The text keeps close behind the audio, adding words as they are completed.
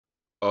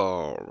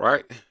All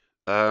right.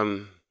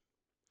 Um,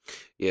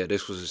 yeah,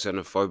 this was a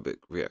xenophobic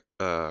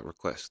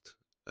request,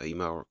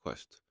 email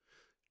request.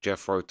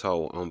 Jethro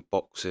Tull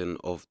unboxing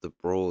of the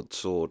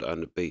Broadsword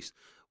and the Beast.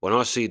 When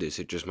I see this,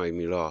 it just made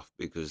me laugh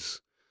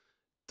because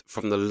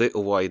from the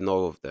little I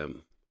know of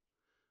them,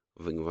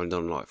 I think I've only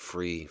done like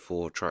 3,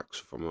 4 tracks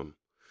from them.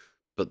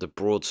 But the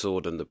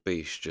Broadsword and the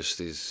Beast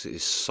just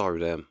is so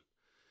them.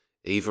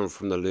 Even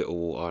from the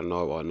little I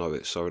know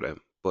it's so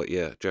them. But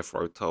yeah,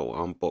 Jethro Tull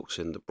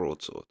unboxing the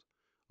Broadsword.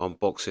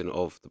 Unboxing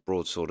of the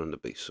Broadsword and the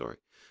Beast, sorry.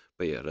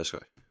 But yeah, let's go.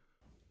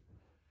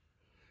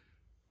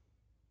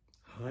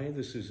 Hi,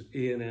 this is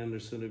Ian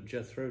Anderson of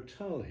Jethro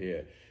Tull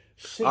here.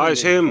 Ah, Sitting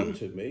it's in him!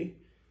 front of me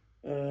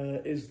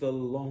is the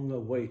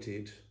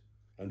long-awaited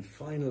and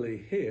finally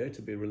here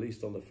to be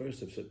released on the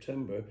 1st of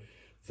September,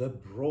 the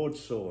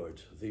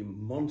Broadsword, the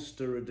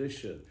Monster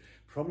Edition,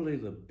 probably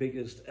the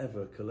biggest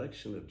ever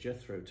collection of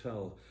Jethro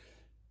Tull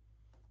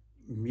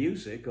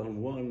music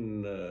on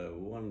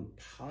one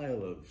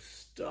pile of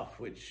stuff,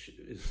 which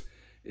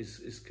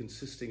is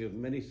consisting of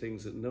many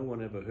things that no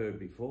one ever heard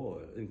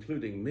before,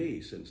 including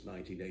me since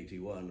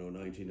 1981 or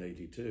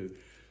 1982,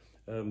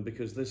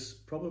 because this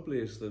probably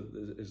is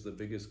the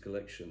biggest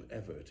collection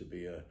ever to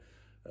be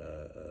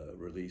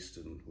released,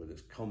 and with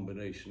its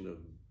combination of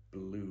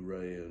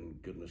Blu-ray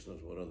and goodness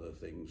knows what other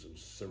things and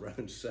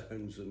surround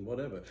sounds and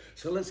whatever.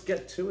 So let's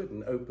get to it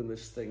and open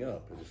this thing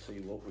up and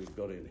see what we've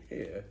got in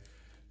here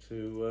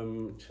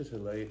to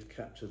titillate,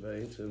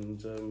 captivate,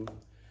 and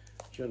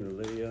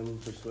generally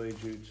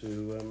persuade you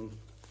to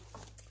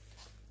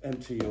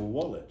empty your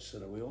wallets.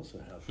 And we also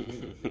have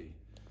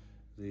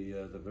here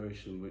the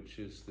version which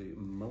is the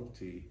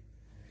multi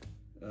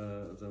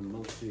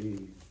vinyl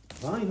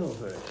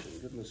version.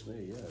 Goodness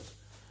me, yes,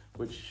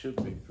 which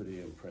should be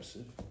pretty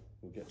impressive.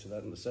 We'll get to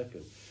that in a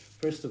second.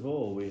 First of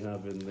all, we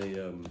have in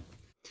the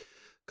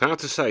Can I have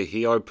to say,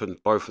 he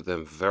opened both of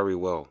them very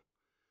well.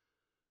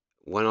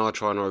 When I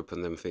try and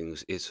open them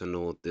things, it's an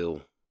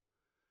ordeal.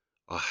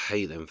 I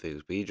hate them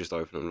things, but he just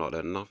opened them like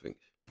they're nothing.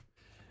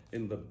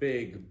 in the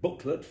big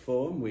booklet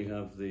form, we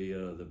have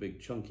the big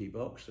chunky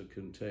box that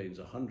contains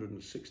a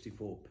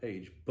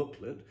 164-page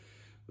booklet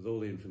with all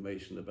the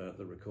information about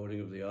the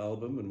recording of the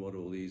album and what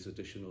all these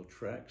additional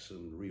tracks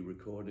and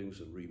re-recordings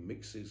and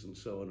remixes and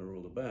so on are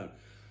all about.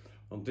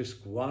 On disc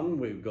 1,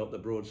 we've got the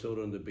Broadsword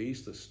and the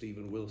Beast, the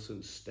Stephen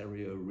Wilson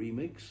stereo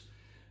remix.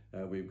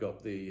 We've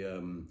got the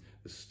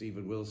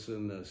Stephen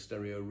Wilson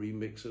stereo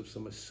remix of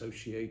some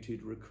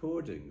associated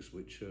recordings,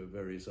 which are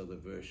various other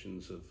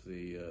versions of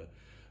the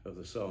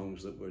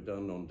songs that were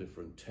done on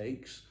different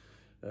takes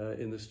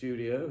in the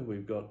studio.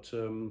 We've got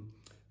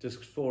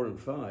discs 4 and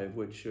 5,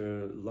 which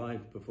are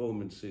live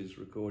performances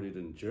recorded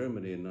in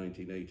Germany in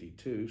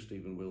 1982.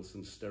 Stephen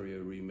Wilson's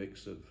stereo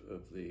remix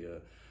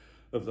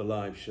of the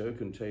live show,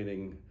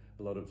 containing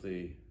a lot of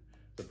the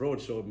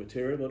Broadsword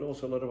material, but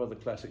also a lot of other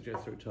classic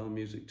Jethro Tull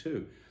music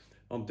too.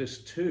 On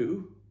disc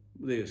 2,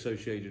 the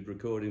associated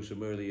recordings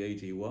from early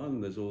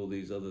 '81, there's all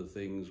these other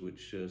things,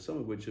 which some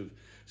of which have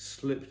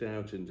slipped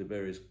out into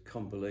various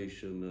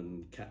compilation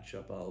and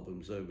catch-up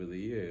albums over the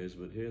years,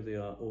 but here they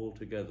are all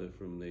together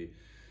from the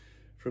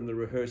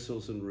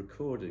rehearsals and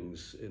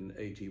recordings in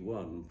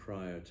 '81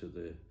 prior to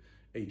the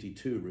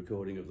 '82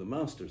 recording of the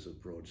Masters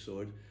of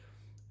Broadsword.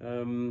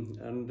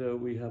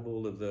 We have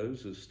all of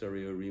those as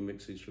stereo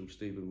remixes from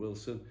Stephen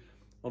Wilson.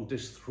 On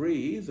disc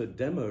 3, the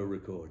demo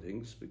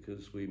recordings,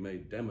 because we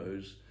made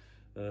demos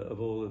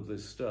of all of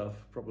this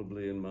stuff,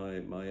 probably in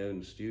my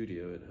own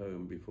studio at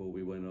home before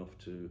we went off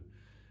to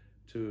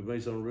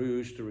Maison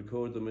Rouge to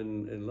record them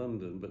in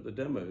London. But the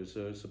demos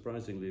are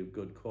surprisingly of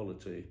good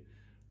quality.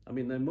 I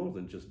mean, they're more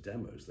than just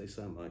demos. They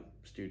sound like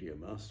studio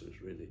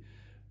masters, really.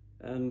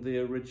 And the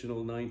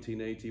original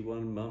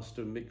 1981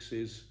 master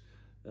mixes,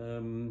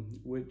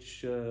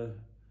 which are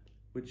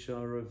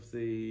of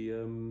the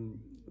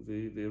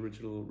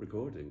original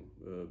recording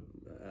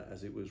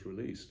as it was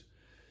released.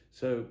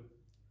 So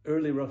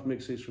early rough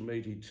mixes from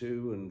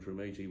 '82 and from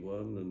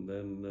 '81, and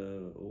then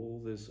all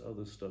this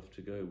other stuff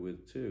to go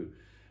with too.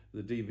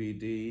 The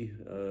DVD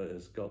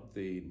has got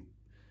the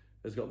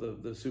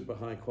super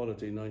high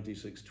quality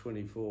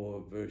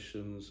 9624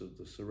 versions of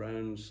the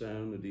surround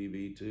sound, the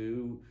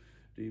DVD2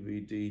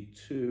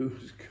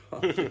 has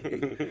got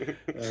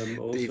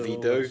also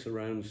DVD.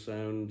 surround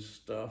sound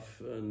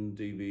stuff, and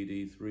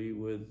DVD3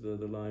 with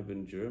the Live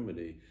in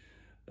Germany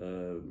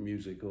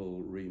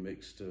musical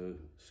remix to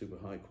super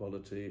high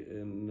quality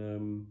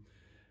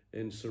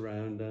in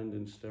surround and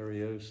in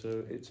stereo.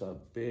 So it's a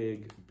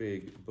big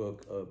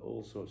book of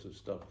all sorts of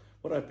stuff.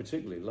 What I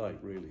particularly like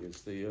really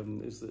is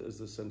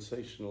the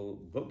sensational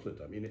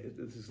booklet. I mean,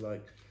 this is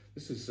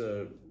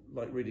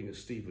like reading a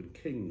Stephen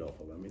King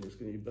novel. I mean,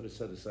 you better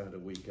set aside a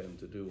weekend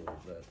to do all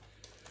of that.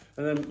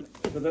 And then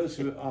for those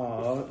who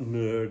are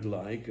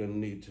nerd-like and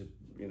need to,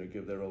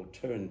 give their old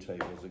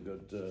turntables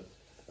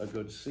a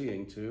good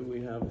seeing to, we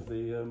have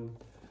the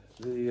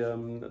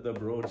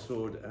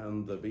Broadsword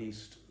and the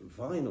Beast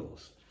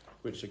vinyls,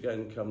 which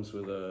again comes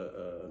with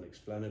an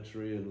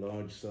explanatory and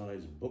large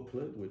size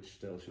booklet which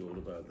tells you all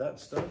about that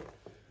stuff.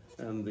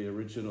 and the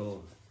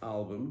original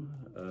album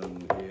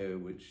here,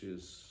 which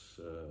is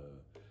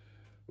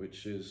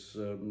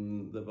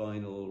the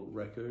vinyl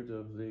record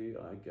of the,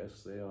 I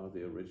guess they are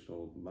the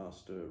original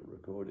master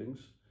recordings.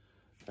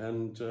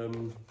 And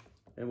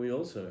we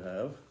also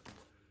have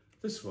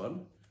this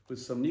one with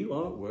some new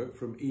artwork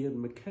from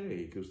Ian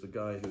McKay, because the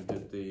guy who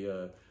did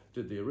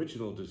the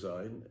original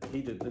design,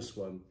 he did this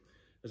one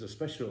as a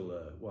special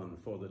one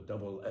for the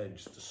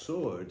double-edged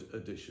sword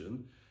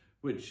edition,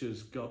 which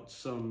has got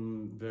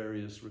some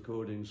various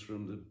recordings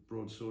from the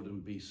Broadsword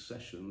and Beast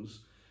sessions,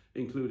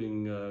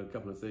 including a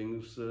couple of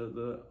things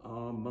that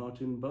are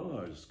Martin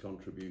Barr's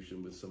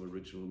contribution with some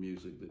original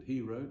music that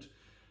he wrote,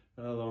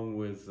 along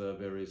with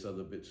various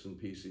other bits and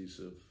pieces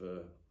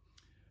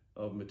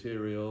of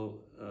material.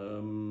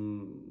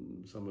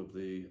 Some of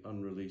the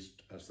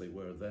unreleased, as they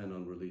were then,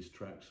 unreleased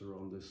tracks are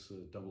on this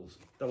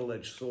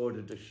double-edged sword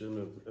edition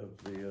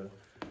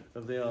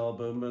of the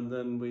album. And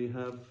then we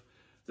have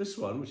this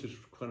one, which is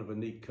kind of a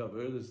neat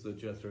cover. This is the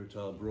Jethro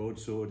Tull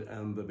Broadsword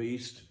and the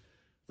Beast,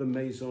 the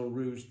Maison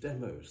Rouge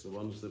demos, the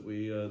ones that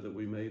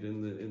we made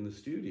in the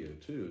studio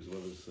too, as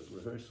well as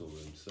rehearsal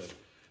rooms.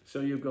 So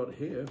you've got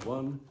here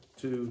 1,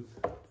 2,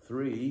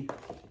 3,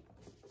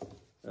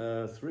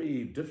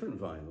 3 different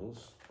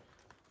vinyls,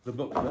 the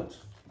booklet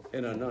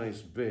in a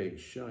nice big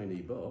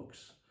shiny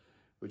box,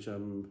 which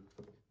I'm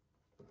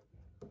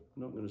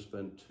not going to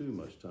spend too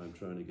much time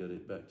trying to get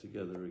it back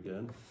together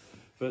again.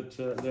 But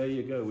there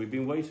you go. We've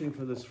been waiting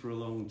for this for a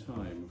long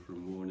time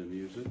from Warner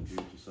Music due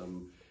to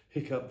some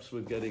hiccups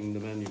with getting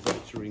the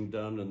manufacturing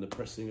done and the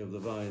pressing of the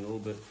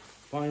vinyl, but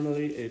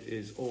finally it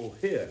is all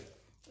here.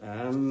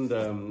 And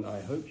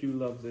I hope you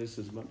love this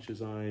as much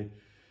as I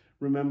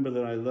remember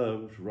that I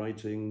loved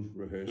writing,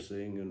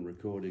 rehearsing and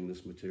recording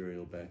this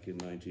material back in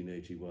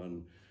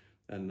 1981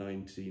 and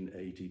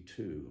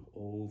 1982,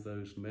 all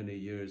those many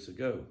years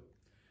ago.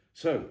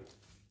 So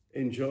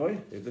enjoy,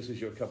 if this is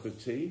your cup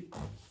of tea,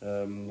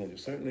 and it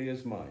certainly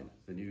is mine,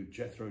 the new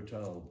Jethro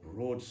Tull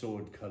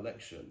Broadsword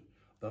collection,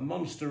 the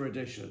Monster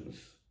Editions.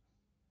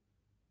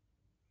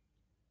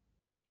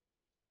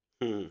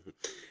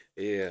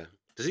 Yeah.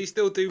 Does he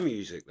still do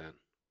music then?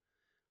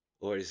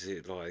 Or is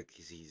it like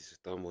he's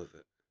done with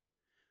it?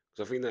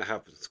 Because I think that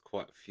happens to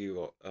quite a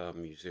few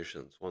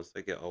musicians once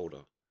they get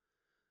older.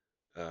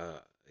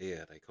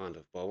 Yeah, they kind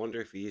of. But I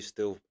wonder if he is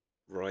still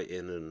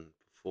writing and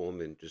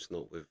performing, just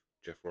not with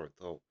Jethro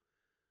Tull.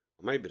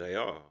 Or maybe they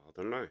are. I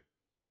don't know.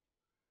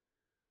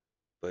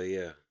 But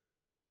yeah,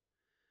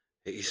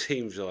 he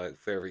seems like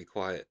very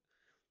quiet.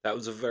 That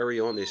was a very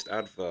honest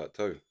advert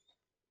too.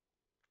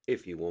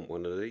 If you want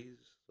one of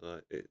these,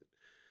 like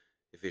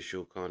if it's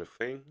your kind of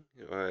thing,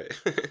 right?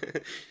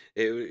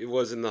 It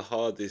wasn't the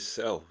hardest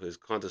sell. It was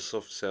kind of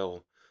soft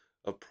sell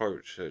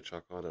approach, which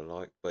I kind of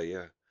like. But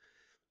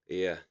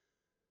yeah.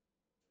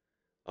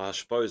 I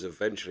suppose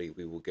eventually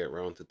we will get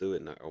around to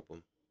doing that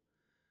album.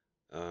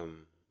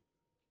 Um,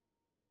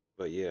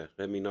 but yeah,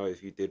 let me know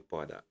if you did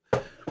buy that.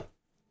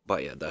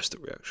 But yeah, that's the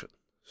reaction.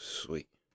 Sweet.